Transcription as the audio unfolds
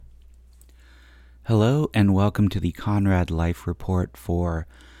Hello and welcome to the Conrad Life Report for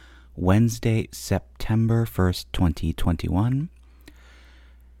Wednesday, September 1st, 2021.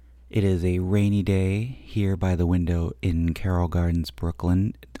 It is a rainy day here by the window in Carroll Gardens,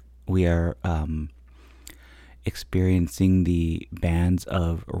 Brooklyn. We are experiencing the bands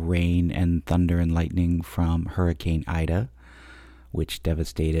of rain and thunder and lightning from Hurricane Ida, which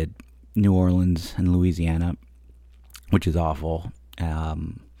devastated New Orleans and Louisiana, which is awful.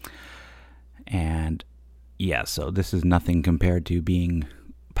 And yeah, so this is nothing compared to being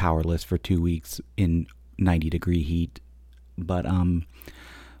powerless for 2 weeks in 90-degree heat. But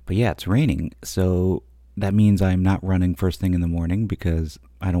yeah, it's raining, so that means I'm not running first thing in the morning because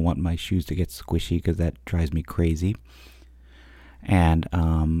I don't want my shoes to get squishy because that drives me crazy. And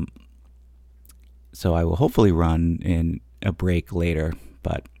so I will hopefully run in a break later,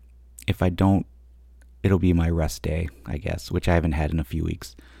 but if I don't, it'll be my rest day, I guess, which I haven't had in a few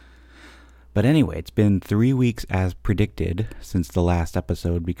weeks. But anyway, it's been 3 weeks as predicted since the last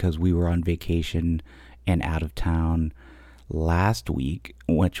episode because we were on vacation and out of town last week,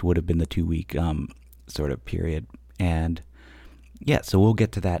 which would have been the 2-week sort of period. And yeah, so we'll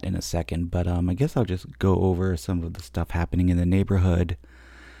get to that in a second. But I guess I'll just go over some of the stuff happening in the neighborhood.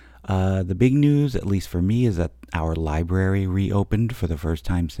 The big news, at least for me, is that our library reopened for the first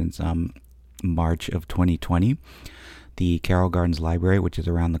time since March of 2020. The Carroll Gardens Library, which is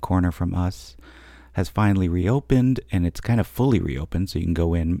around the corner from us, has finally reopened, and it's kind of fully reopened, so you can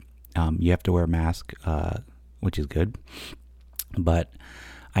go in. You have to wear a mask, which is good. But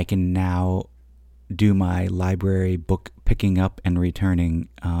I can now do my library book picking up and returning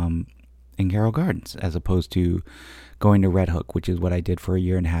in Carroll Gardens, as opposed to going to Red Hook, which is what I did for a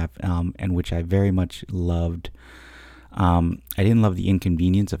year and a half, and which I very much loved. I didn't love the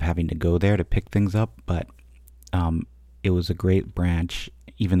inconvenience of having to go there to pick things up, but it was a great branch,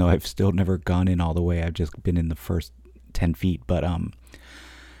 even though I've still never gone in all the way. I've just been in the first 10 feet. But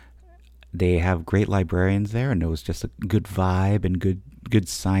they have great librarians there, and it was just a good vibe and good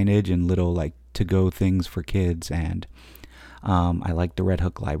signage and little like to-go things for kids. And I like the Red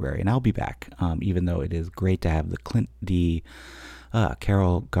Hook Library, and I'll be back, even though it is great to have the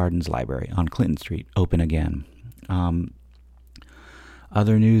Carroll Gardens Library on Clinton Street open again.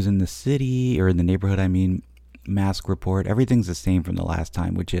 Other news in the city, or in the neighborhood, I mean, mask report, everything's the same from the last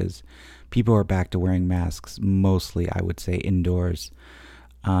time, which is people are back to wearing masks, mostly I would say indoors.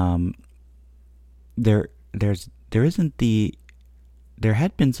 There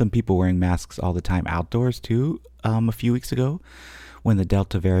had been some people wearing masks all the time outdoors too, a few weeks ago when the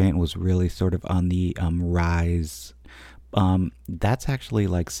Delta variant was really sort of on the rise. That's actually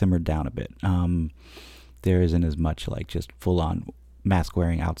like simmered down a bit. There isn't as much like just full on mask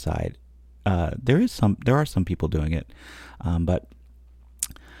wearing outside. There are some people doing it, but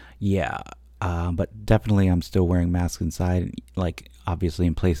yeah, but definitely I'm still wearing masks inside, like obviously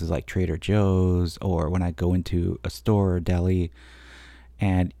in places like Trader Joe's or when I go into a store or deli,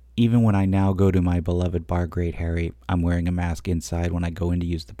 and even when I now go to my beloved Bar Great Harry, I'm wearing a mask inside when I go in to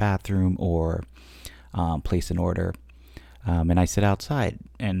use the bathroom or place an order, and I sit outside,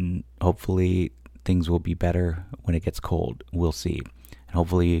 and hopefully things will be better when it gets cold. We'll see, and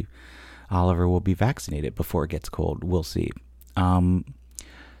hopefully Oliver will be vaccinated before it gets cold. We'll see.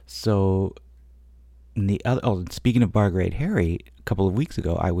 So, speaking of Bar Great Harry, a couple of weeks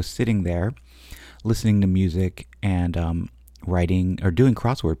ago, I was sitting there listening to music and writing or doing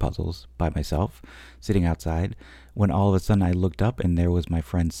crossword puzzles by myself, sitting outside, when all of a sudden I looked up and there was my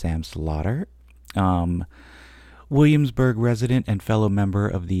friend Sam Slaughter, Williamsburg resident and fellow member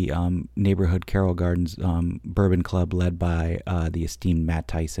of the neighborhood Carroll Gardens Bourbon Club led by the esteemed Matt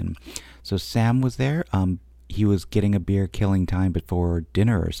Tyson. So Sam was there. He was getting a beer, killing time before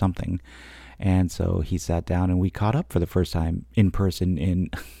dinner or something. And so he sat down and we caught up for the first time in person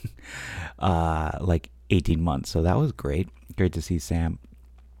in like 18 months. So that was great. Great to see Sam.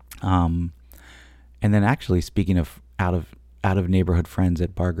 And then actually, speaking of out of neighborhood friends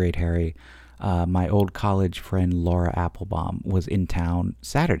at Bar Great Harry, my old college friend Laura Applebaum was in town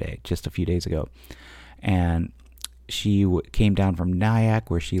Saturday, just a few days ago. And she came down from Nyack,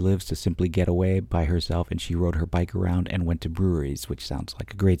 where she lives, to simply get away by herself. And she rode her bike around and went to breweries, which sounds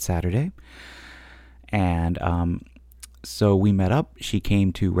like a great Saturday. And so we met up. She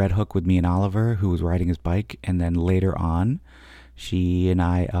came to Red Hook with me and Oliver, who was riding his bike. And then later on, she and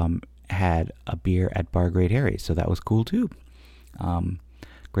I had a beer at Bar Great Harry. So that was cool too.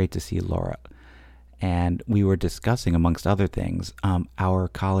 Great to see Laura. And we were discussing, amongst other things, our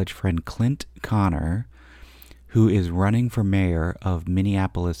college friend Clint Connor, who is running for mayor of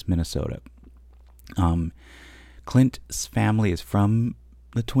Minneapolis, Minnesota. Clint's family is from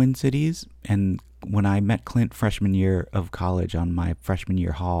the Twin Cities, and when I met Clint freshman year of college on my freshman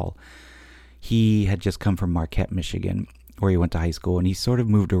year hall, he had just come from Marquette, Michigan, where he went to high school, and he sort of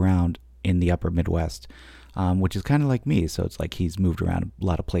moved around in the upper Midwest, which is kind of like me. So it's like he's moved around a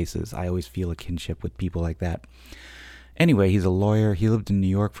lot of places. I always feel a kinship with people like that. Anyway, he's a lawyer. He lived in New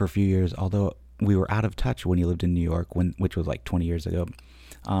York for a few years, although we were out of touch when he lived in New York, which was like 20 years ago.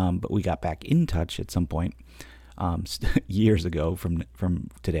 But we got back in touch at some point, years ago from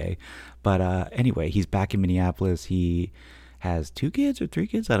today. But anyway, he's back in Minneapolis. He has 2 kids or 3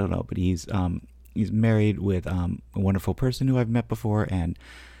 kids, I don't know. But he's married with a wonderful person who I've met before, and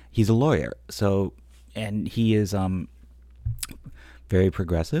he's a lawyer. So, and he is very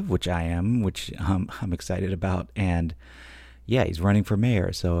progressive, which I am, which I'm excited about. And yeah, he's running for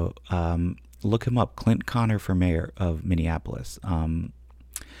mayor. So look him up, Clint Connor for mayor of Minneapolis.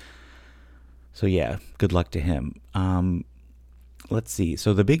 So yeah, good luck to him. Let's see.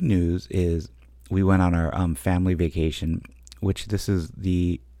 So the big news is we went on our family vacation, which this is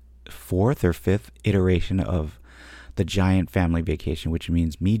the 4th or 5th iteration of the giant family vacation, which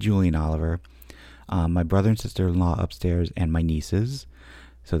means me, Julie, and Oliver, my brother and sister-in-law upstairs, and my nieces.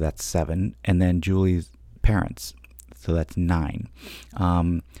 So that's 7. And then Julie's parents. So that's 9.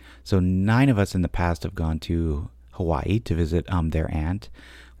 So 9 of us in the past have gone to Hawaii to visit their aunt.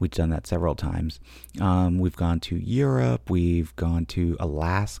 We've done that several times. We've gone to Europe. We've gone to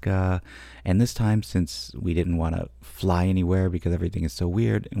Alaska. And this time, since we didn't want to fly anywhere because everything is so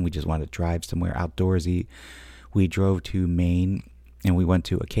weird and we just wanted to drive somewhere outdoorsy, we drove to Maine and we went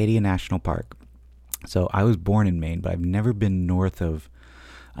to Acadia National Park. So I was born in Maine, but I've never been north of,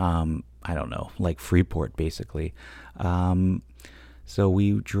 I don't know, like Freeport, basically. So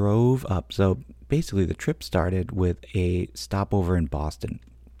we drove up. So basically the trip started with a stopover in Boston.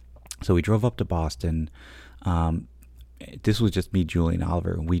 So we drove up to Boston. This was just me, Julie, and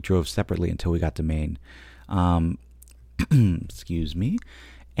Oliver. We drove separately until we got to Maine. Excuse me.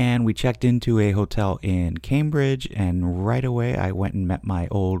 And we checked into a hotel in Cambridge, and right away I went and met my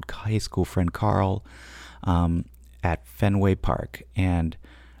old high school friend Carl at Fenway Park. And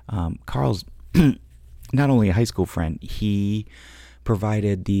Carl's not only a high school friend, he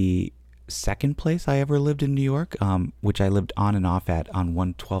provided the second place I ever lived in New York, which I lived on and off at on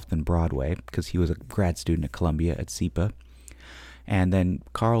 112th and Broadway, because he was a grad student at Columbia at SIPA. And then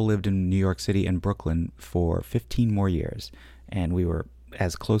Carl lived in New York City and Brooklyn for 15 more years, and we were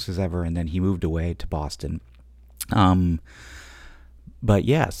as close as ever. And then he moved away to Boston. But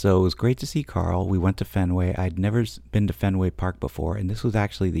yeah, so it was great to see Carl. We went to Fenway. I'd never been to Fenway Park before, and this was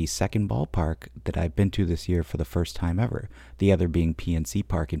actually the second ballpark that I've been to this year for the first time ever, the other being PNC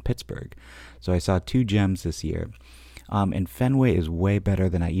Park in Pittsburgh. So I saw 2 gems this year. And Fenway is way better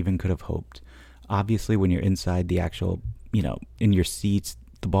than I even could have hoped. Obviously, when you're inside the actual, in your seats,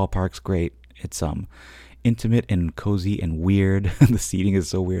 the ballpark's great. It's intimate and cozy and weird. The seating is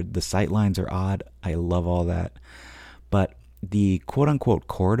so weird. The sight lines are odd. I love all that. But the quote-unquote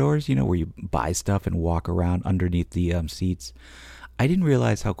corridors, where you buy stuff and walk around underneath the seats, I didn't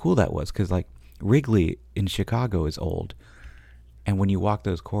realize how cool that was, because, like, Wrigley in Chicago is old. And when you walk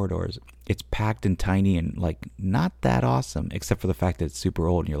those corridors, it's packed and tiny and, like, not that awesome, except for the fact that it's super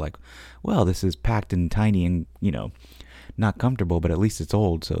old. And you're like, well, this is packed and tiny and, not comfortable, but at least it's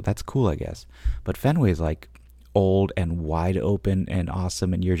old, so that's cool, I guess. But Fenway is, like, old and wide open and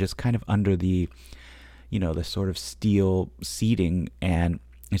awesome, and you're just kind of under the the sort of steel seating, and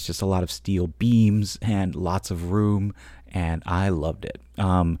it's just a lot of steel beams and lots of room, and I loved it.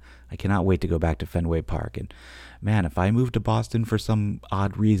 I cannot wait to go back to Fenway Park. And man, if I move to Boston for some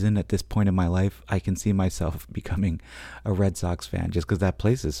odd reason at this point in my life, I can see myself becoming a Red Sox fan just because that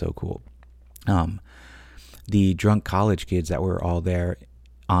place is so cool. The drunk college kids that were all there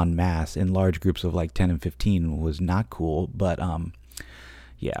en masse in large groups of like 10 and 15 was not cool, but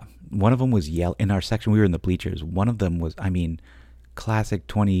yeah, one of them was in our section. We were in the bleachers. One of them was, classic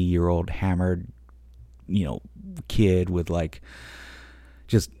 20-year-old hammered, kid with like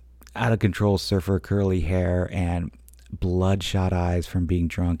just out of control surfer curly hair and bloodshot eyes from being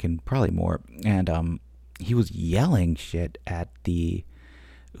drunk and probably more. And he was yelling shit at the.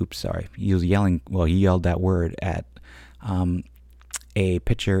 Oops, sorry. He was yelling. Well, he yelled that word at a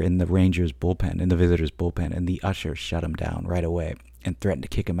pitcher in the Rangers bullpen, in the visitors bullpen, and the usher shut him down right away and threatened to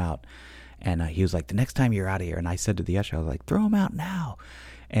kick him out. And he was like, the next time you're out of here. And I said to the usher, I was like, throw him out now.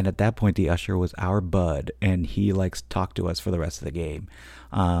 And at that point, the usher was our bud, and he talked to us for the rest of the game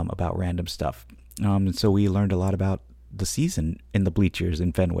about random stuff. And so we learned a lot about the season in the bleachers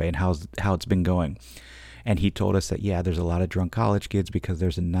in Fenway and how it's been going. And he told us that, yeah, there's a lot of drunk college kids because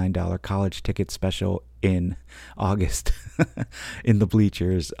there's a $9 college ticket special in August in the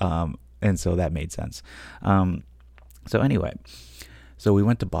bleachers. And so that made sense. So anyway, so we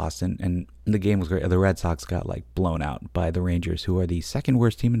went to Boston, and the game was great. The Red Sox got like blown out by the Rangers, who are the second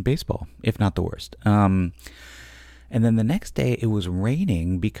worst team in baseball, if not the worst. And then the next day, it was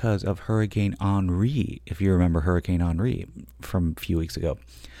raining because of Hurricane Henri, if you remember Hurricane Henri from a few weeks ago.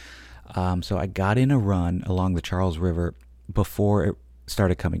 So I got in a run along the Charles River before it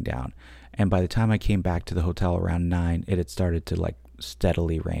started coming down. And by the time I came back to the hotel around 9, it had started to like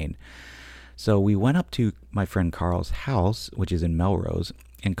steadily rain. So we went up to my friend Carl's house, which is in Melrose,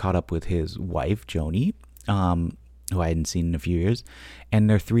 and caught up with his wife, Joni, who I hadn't seen in a few years, and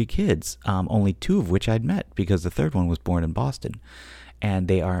their 3 kids, only 2 of which I'd met because the third one was born in Boston. And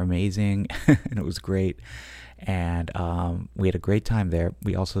they are amazing, and it was great. And we had a great time there.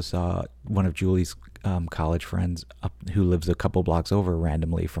 We also saw one of Julie's college friends who lives a couple blocks over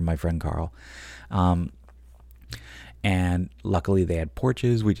randomly from my friend Carl. And luckily they had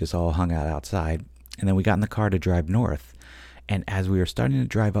porches. We just all hung out outside. And then we got in the car to drive north. And as we were starting to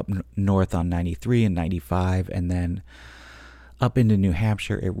drive up north on 93 and 95 and then up into New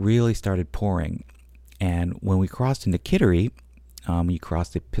Hampshire, it really started pouring. And when we crossed into Kittery, you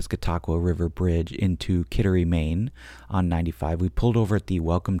crossed the Piscataqua River Bridge into Kittery, Maine on 95. We pulled over at the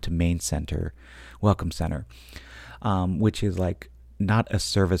Welcome Center, which is like not a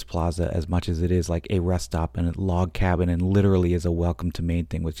service plaza as much as it is like a rest stop and a log cabin, and literally is a Welcome to Maine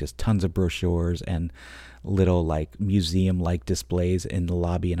thing with just tons of brochures and little like museum-like displays in the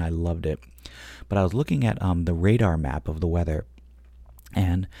lobby, and I loved it. But I was looking at the radar map of the weather,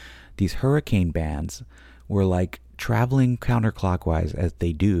 and these hurricane bands were like traveling counterclockwise as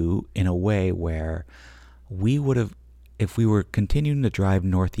they do, in a way where we would have, if we were continuing to drive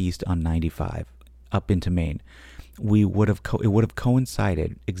northeast on 95 up into Maine, it would have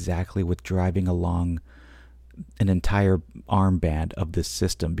coincided exactly with driving along an entire armband of this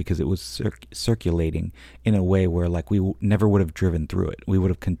system, because it was circulating in a way where like we never would have driven through it. We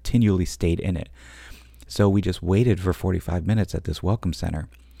would have continually stayed in it. So we just waited for 45 minutes at this welcome center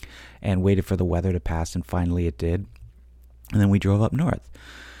and waited for the weather to pass, and finally it did. And then we drove up north.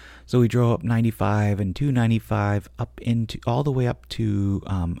 So we drove up 95 and 295 all the way up to,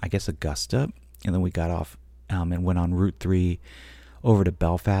 I guess, Augusta. And then we got off and went on Route 3 over to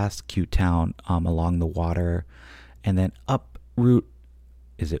Belfast, cute town, along the water. And then up Route,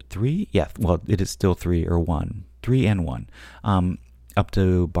 is it 3? Yeah, well, it is still 3 or 1. 3 and 1. Up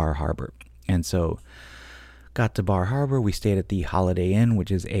to Bar Harbor. And so got to Bar Harbor. We stayed at the Holiday Inn,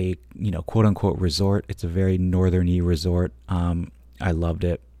 which is a, quote unquote resort. It's a very northern-y resort. I loved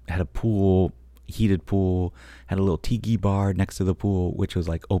it. Had a pool, heated pool, had a little tiki bar next to the pool, which was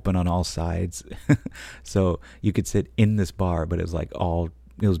like open on all sides. So you could sit in this bar, but it was like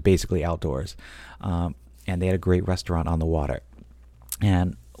it was basically outdoors. And they had a great restaurant on the water.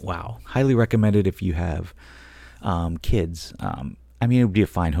 And wow, highly recommended if you have kids. I mean, it would be a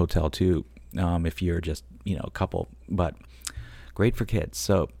fine hotel too, if you're just, a couple, but great for kids.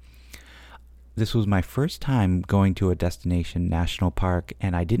 So this was my first time going to a destination national park,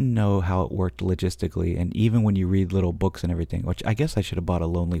 and I didn't know how it worked logistically. And even when you read little books and everything, which I guess I should have bought a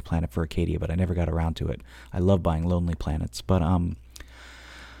Lonely Planet for Acadia, but I never got around to it. I love buying Lonely Planets, but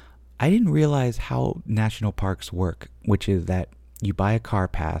I didn't realize how national parks work, which is that you buy a car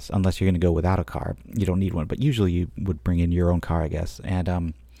pass, unless you're going to go without a car. You don't need one, but usually you would bring in your own car, I guess.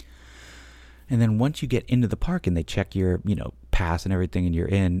 And then once you get into the park and they check your, pass and everything, and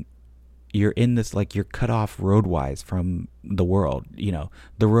you're in this, like, you're cut off road-wise from the world.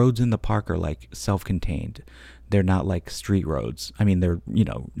 The roads in the park are like self-contained. They're not like street roads. I mean, they're,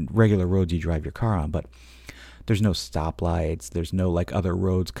 regular roads you drive your car on, but there's no stoplights. There's no like other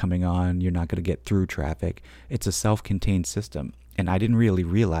roads coming on. You're not going to get through traffic. It's a self-contained system. And I didn't really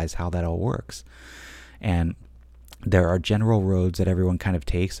realize how that all works. And there are general roads that everyone kind of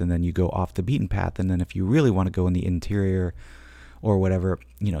takes, and then you go off the beaten path. And then if you really want to go in the interior or whatever,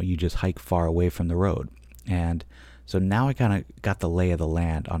 you just hike far away from the road. And so now I kind of got the lay of the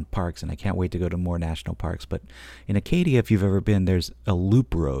land on parks, and I can't wait to go to more national parks. But in Acadia, if you've ever been, there's a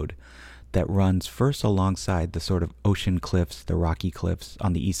loop road that runs first alongside the sort of ocean cliffs, the rocky cliffs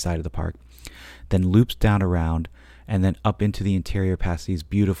on the east side of the park, then loops down around, and then up into the interior past these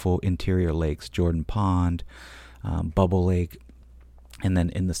beautiful interior lakes, Jordan Pond, Bubble Lake. And then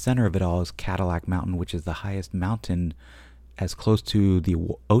in the center of it all is Cadillac Mountain, which is the highest mountain as close to the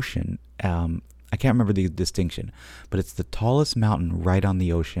ocean. I can't remember the distinction, but it's the tallest mountain right on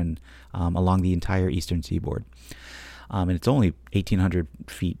the ocean, along the entire eastern seaboard. And it's only 1,800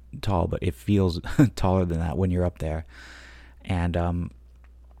 feet tall, but it feels taller than that when you're up there. And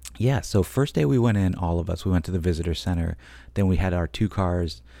Yeah, so first day we went in, all of us, we went to the visitor center. Then we had our 2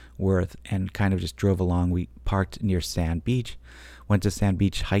 cars worth and kind of just drove along. We parked near Sand Beach, went to Sand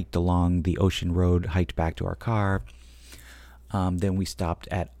Beach, hiked along the ocean road, hiked back to our car. Then we stopped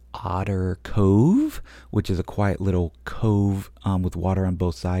at Otter Cove, which is a quiet little cove with water on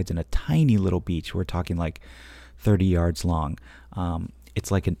both sides and a tiny little beach. We're talking like 30 yards long. It's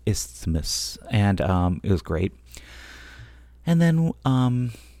like an isthmus, and it was great. And then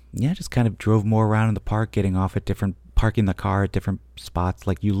yeah, just kind of drove more around in the park, getting off at parking the car at different spots.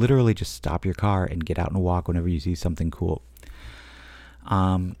 Like you literally just stop your car and get out and walk whenever you see something cool.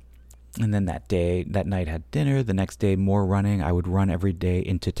 And then that night had dinner. The next day, more running. I would run every day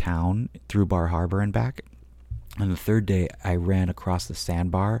into town through Bar Harbor and back. And the third day, I ran across the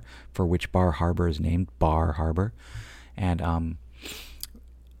sandbar, for which Bar Harbor is named, Bar Harbor. And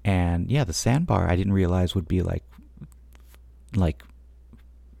yeah, the sandbar I didn't realize would be like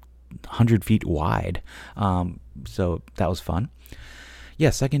 100 feet wide. So that was fun. Yeah,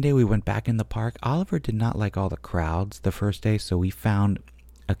 second day we went back in the park. Oliver did not like all the crowds the first day, so we found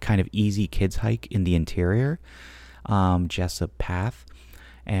a kind of easy kids hike in the interior, Jessup Path.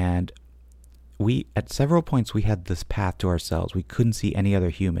 And at several points we had this path to ourselves. We couldn't see any other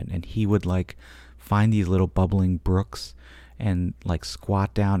human, and he would like find these little bubbling brooks and like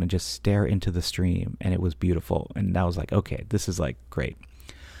squat down and just stare into the stream, and it was beautiful. And I was like, okay, this is like great.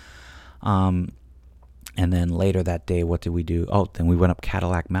 And then later that day, what did we do? Oh, then we went up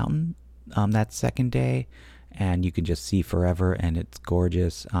Cadillac Mountain that second day, and you can just see forever, and it's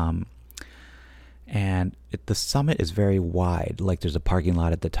gorgeous. And the summit is very wide. Like there's a parking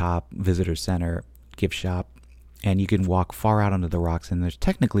lot at the top, visitor center, gift shop, and you can walk far out onto the rocks, and there's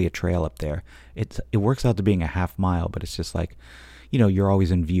technically a trail up there. It works out to being a half mile, but it's just like, you're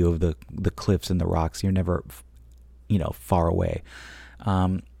always in view of the cliffs and the rocks. You're never, far away.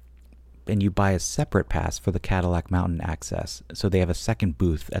 And you buy a separate pass for the Cadillac Mountain access. So they have a second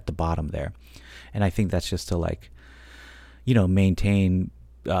booth at the bottom there. And I think that's just to like, maintain,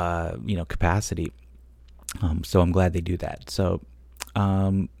 capacity. So I'm glad they do that. So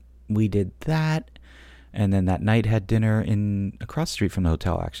we did that. And then that night had dinner across the street from the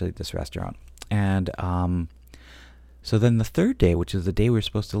hotel, actually, at this restaurant. And so then the third day, which is the day we were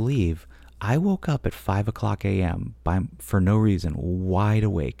supposed to leave, I woke up at 5 o'clock a.m. For no reason, wide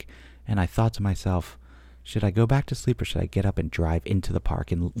awake. And I thought to myself, should I go back to sleep or should I get up and drive into the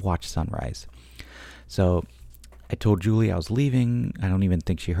park and watch sunrise? So I told Julie I was leaving. I don't even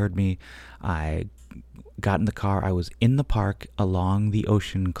think she heard me. I got in the car. I was in the park along the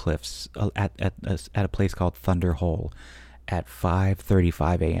ocean cliffs at a place called Thunder Hole at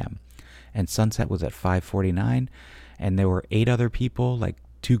 5:35 a.m. And sunset was at 5:49. And there were 8 other people, like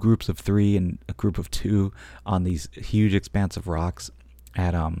 2 groups of 3 and a group of 2 on these huge expanse of rocks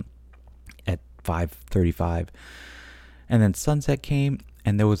at 5:35. And then sunset came,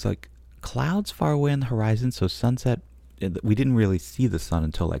 and there was like clouds far away on the horizon, so sunset, we didn't really see the sun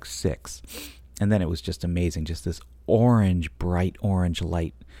until like 6. And then it was just amazing, just this bright orange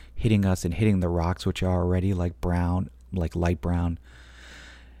light hitting us and hitting the rocks, which are already like brown, like light brown.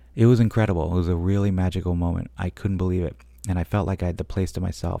 It was incredible. It was a really magical moment. I couldn't believe it. And I felt like I had the place to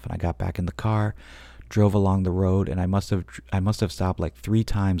myself. And I got back in the car, drove along the road, and I must have stopped like 3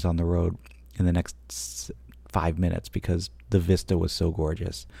 times on the road in the next 5 minutes because the vista was so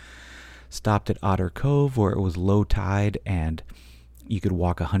gorgeous. Stopped at Otter Cove where it was low tide and you could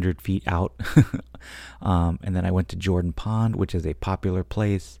walk 100 feet out. And then I went to Jordan Pond, which is a popular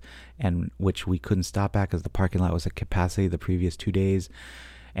place and which we couldn't stop at because the parking lot was at capacity the previous 2 days.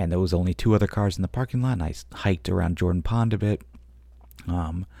 And there was only 2 other cars in the parking lot, and I hiked around Jordan Pond a bit.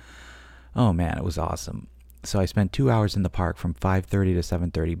 Oh man, it was awesome. So I spent 2 hours in the park from 5:30 to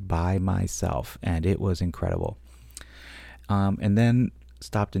 7:30 by myself, and it was incredible. And then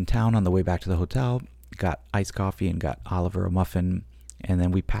stopped in town on the way back to the hotel, got iced coffee and got Oliver a muffin, and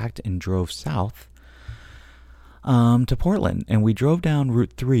then we packed and drove south to Portland. And we drove down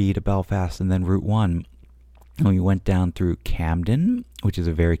Route 3 to Belfast and then Route 1. And we went down through Camden, which is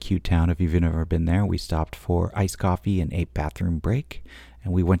a very cute town if you've never been there. We stopped for iced coffee and a bathroom break.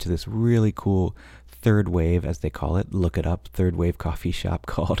 And we went to this really cool third wave, as they call it. Look it up, third wave coffee shop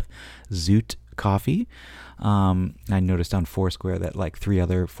called Zoot Coffee. I noticed on Foursquare that like 3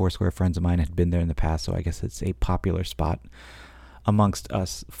 other Foursquare friends of mine had been there in the past, so I guess it's a popular spot amongst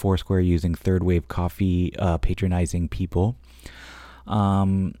us Foursquare using third wave coffee patronizing people.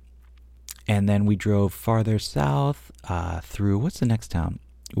 And then we drove farther south through, what's the next town?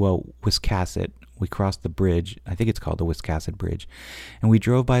 Well, Wiscasset, We crossed the bridge. I think it's called the Wiscasset Bridge. And we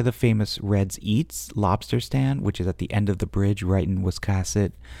drove by the famous Red's Eats lobster stand, which is at the end of the bridge right in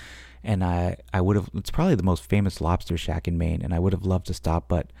Wiscasset. And I would have, it's probably the most famous lobster shack in Maine, and I would have loved to stop,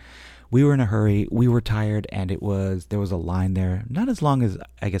 but we were in a hurry. We were tired, and there was a line there. Not as long as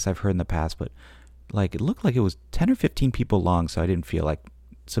I guess I've heard in the past, but like it looked like it was 10 or 15 people long, so I didn't feel like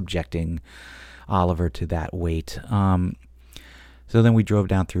subjecting Oliver to that wait. So then we drove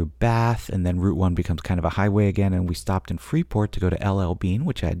down through Bath, and then Route 1 becomes kind of a highway again, and we stopped in Freeport to go to LL Bean,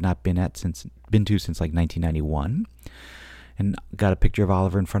 which I had not been to since like 1991. And got a picture of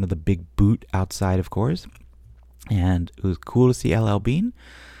Oliver in front of the big boot outside, of course. And it was cool to see LL Bean.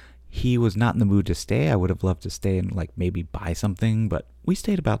 He was not in the mood to stay. I would have loved to stay and like maybe buy something, but we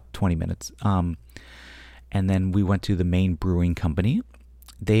stayed about 20 minutes. And then we went to the Maine Brewing Company.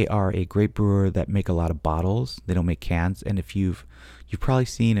 They are a great brewer that make a lot of bottles. They don't make cans. And if you've probably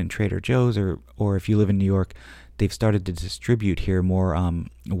seen in Trader Joe's or if you live in New York, they've started to distribute here more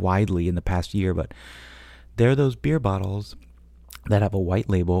widely in the past year. But they're those beer bottles that have a white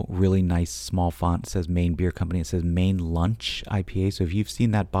label, really nice small font. It says Maine Beer Company. It says Maine Lunch IPA. So if you've seen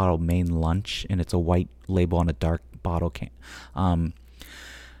that bottle, Maine Lunch, and it's a white label on a dark bottle can,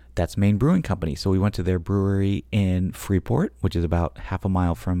 that's Maine Brewing Company. So we went to their brewery in Freeport, which is about half a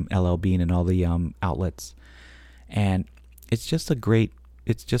mile from LL Bean and all the outlets. And it's just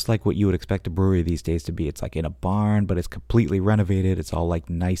it's just like what you would expect a brewery these days to be. It's like in a barn, but it's completely renovated. It's all like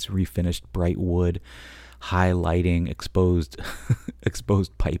nice refinished bright wood, high lighting, exposed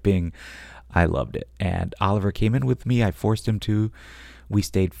piping. I loved it. And Oliver came in with me. I forced him to. We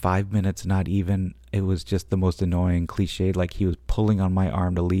stayed 5 minutes, not even. It was just the most annoying cliche, like he was pulling on my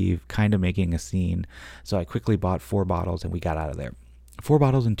arm to leave, kind of making a scene. So I quickly bought 4 bottles and we got out of there. 4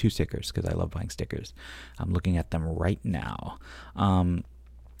 bottles and 2 stickers, because I love buying stickers. I'm looking at them right now. And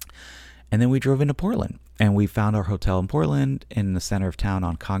then we drove into Portland, and we found our hotel in Portland in the center of town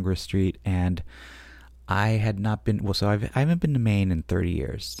on Congress Street. And I had not been, I haven't been to Maine in 30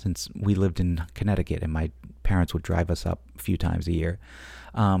 years, since we lived in Connecticut and my parents would drive us up a few times a year.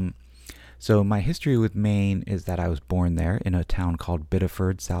 So my history with Maine is that I was born there in a town called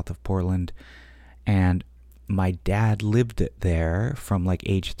Biddeford, south of Portland. And my dad lived there from like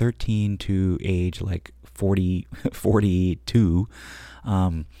age 13 to age like 42.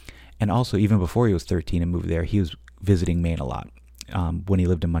 And also even before he was 13 and moved there, he was visiting Maine a lot when he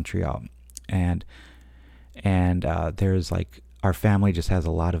lived in Montreal. And there's like, our family just has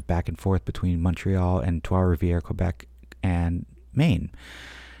a lot of back and forth between Montreal and Trois-Rivières, Quebec, and Maine.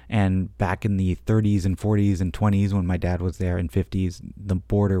 And back in the 30s and 40s and 20s, when my dad was there, and 50s, the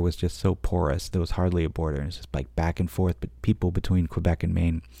border was just so porous. There was hardly a border. It's just like back and forth, but people between Quebec and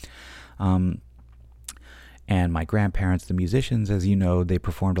Maine. And my grandparents, the musicians, as you know, they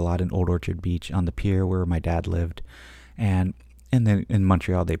performed a lot in Old Orchard Beach on the pier where my dad lived. And then in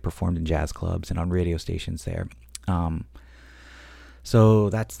Montreal, they performed in jazz clubs and on radio stations there. So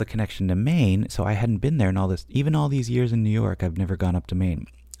that's the connection to Maine. So I hadn't been there in even all these years in New York, I've never gone up to Maine.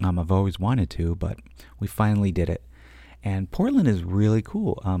 I've always wanted to, but we finally did it. And Portland is really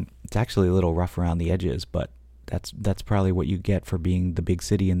cool. It's actually a little rough around the edges, but that's probably what you get for being the big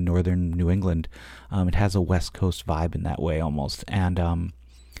city in northern New England. It has a West Coast vibe in that way almost. And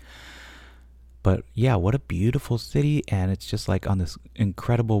but yeah, what a beautiful city. And it's just like on this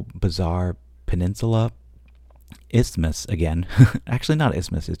incredible, bizarre peninsula. Isthmus again. Actually not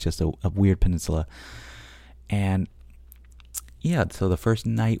isthmus, it's just a weird peninsula. And yeah, so the first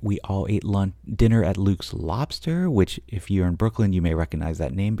night we all ate dinner at Luke's Lobster, which if you're in Brooklyn, you may recognize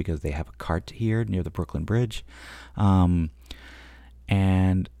that name because they have a cart here near the Brooklyn Bridge. And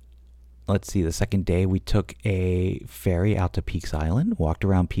let's see, the second day we took a ferry out to Peaks Island, walked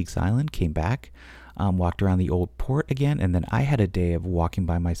around Peaks Island, came back, walked around the old port again, and then I had a day of walking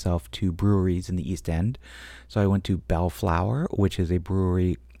by myself to breweries in the East End. So I went to Bellflower, which is a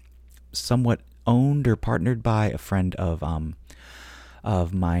brewery somewhat owned or partnered by a friend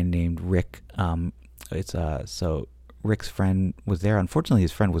of mine named Rick. So Rick's friend was there. Unfortunately,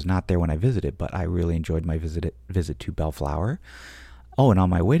 his friend was not there when I visited, but I really enjoyed my visit to Bellflower. Oh, and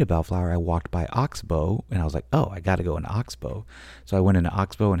on my way to Bellflower, I walked by Oxbow, and I was like, oh, I got to go into Oxbow. So I went into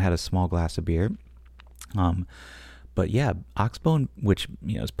Oxbow and had a small glass of beer. But yeah, Oxbow, which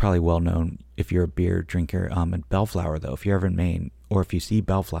is probably well known if you're a beer drinker. And Bellflower, though, if you're ever in Maine, or if you see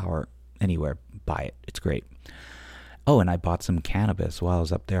Bellflower anywhere, buy it. It's great. Oh, and I bought some cannabis while I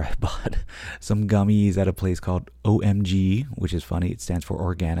was up there. I bought some gummies at a place called OMG, which is funny. It stands for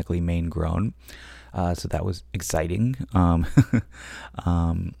Organically Maine Grown. So that was exciting. I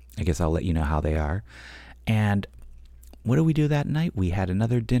guess I'll let you know how they are. And what did we do that night? We had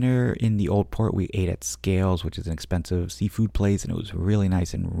another dinner in the Old Port. We ate at Scales, which is an expensive seafood place, and it was really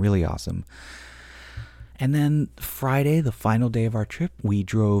nice and really awesome. And then Friday, the final day of our trip, we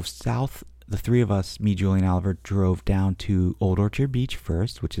drove south. The three of us, me, Julie, and Oliver, drove down to Old Orchard Beach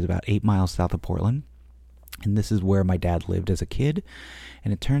first, which is about 8 miles south of Portland. And this is where my dad lived as a kid.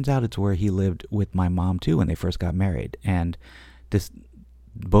 And it turns out it's where he lived with my mom, too, when they first got married. And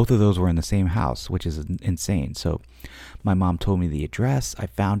both of those were in the same house, which is insane. So my mom told me the address. I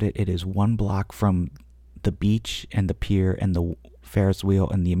found it. It is 1 block from the beach and the pier and the Ferris wheel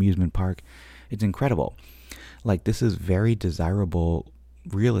and the amusement park. It's incredible. Like, this is very desirable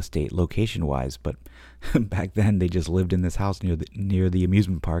real estate location-wise, but back then they just lived in this house near the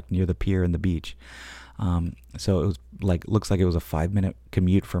amusement park, near the pier and the beach. So it was looks like it was a 5-minute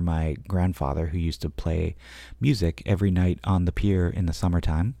commute for my grandfather, who used to play music every night on the pier in the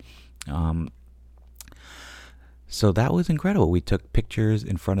summertime. So that was incredible. We took pictures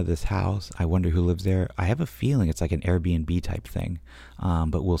in front of this house. I wonder who lives there. I have a feeling it's like an Airbnb type thing,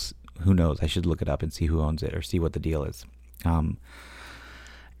 but who knows? I should look it up and see who owns it or see what the deal is.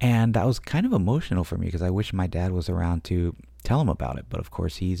 And that was kind of emotional for me because I wish my dad was around to tell him about it, but of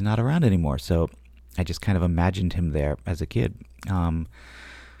course he's not around anymore. So I just kind of imagined him there as a kid. And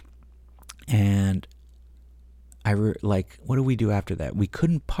what do we do after that? We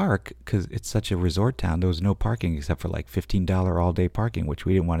couldn't park because it's such a resort town. There was no parking except for like $15 all day parking, which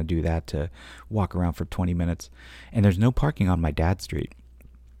we didn't want to do that to walk around for 20 minutes. And there's no parking on my dad's street,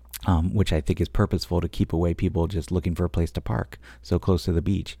 which I think is purposeful to keep away people just looking for a place to park so close to the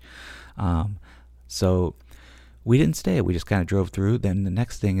beach. So we didn't stay. We just kind of drove through. Then the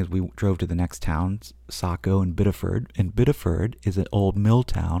next thing is we drove to the next towns, Saco and Biddeford. And Biddeford is an old mill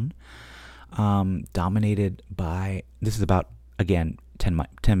town, dominated by, this is about, again,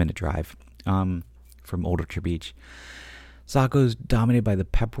 10-minute drive from Old Orchard Beach. Saco is dominated by the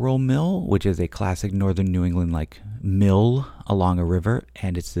Pepperell Mill, which is a classic northern New England mill along a river,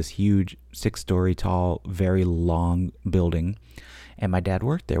 and it's this huge 6-story tall, very long building. And my dad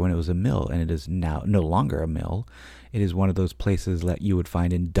worked there when it was a mill, and it is now no longer a mill. It is one of those places that you would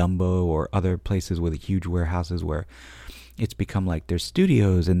find in Dumbo or other places with huge warehouses where it's become like there's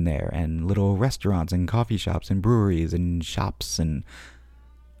studios in there and little restaurants and coffee shops and breweries and shops, and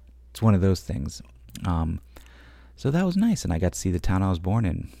it's one of those things. So that was nice, and I got to see the town I was born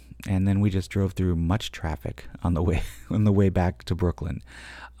in. And then we just drove through much traffic on the way back to Brooklyn,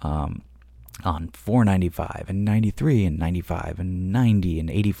 on 495 and 93 and 95 and 90 and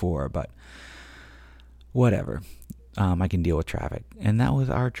 84, but whatever. I can deal with traffic. And that was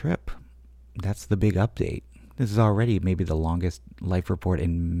our trip. That's the big update. This is already maybe the longest life report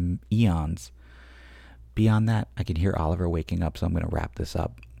in eons. Beyond that, I can hear Oliver waking up, so I'm going to wrap this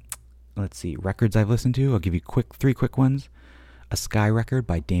up. Let's see, records I've listened to. I'll give you three quick ones. A Sky record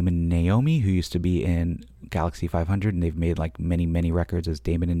by Damon and Naomi, who used to be in Galaxy 500, and they've made many, many records as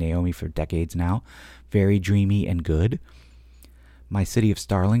Damon and Naomi for decades now. Very dreamy and good. My City of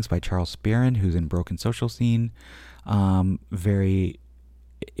Starlings by Charles Spearin, who's in Broken Social Scene. It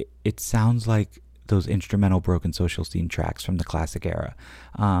sounds like those instrumental Broken Social Scene tracks from the classic era.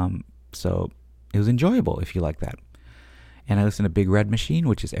 So it was enjoyable if you like that. And I listened to Big Red Machine,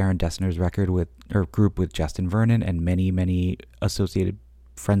 which is Aaron Dessner's group with Justin Vernon and many, many associated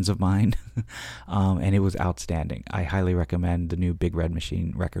friends of mine. And it was outstanding. I highly recommend the new Big Red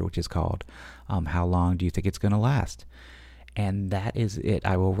Machine record, which is called How Long Do You Think It's Gonna Last? And that is it.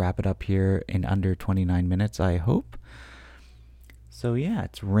 I will wrap it up here in under 29 minutes, I hope. So yeah,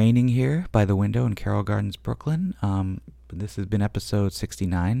 it's raining here by the window in Carroll Gardens, Brooklyn. This has been episode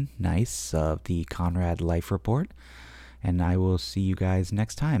 69, nice, of the Conrad Life Report. And I will see you guys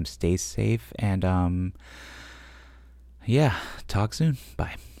next time. Stay safe and, talk soon.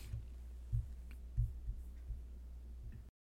 Bye.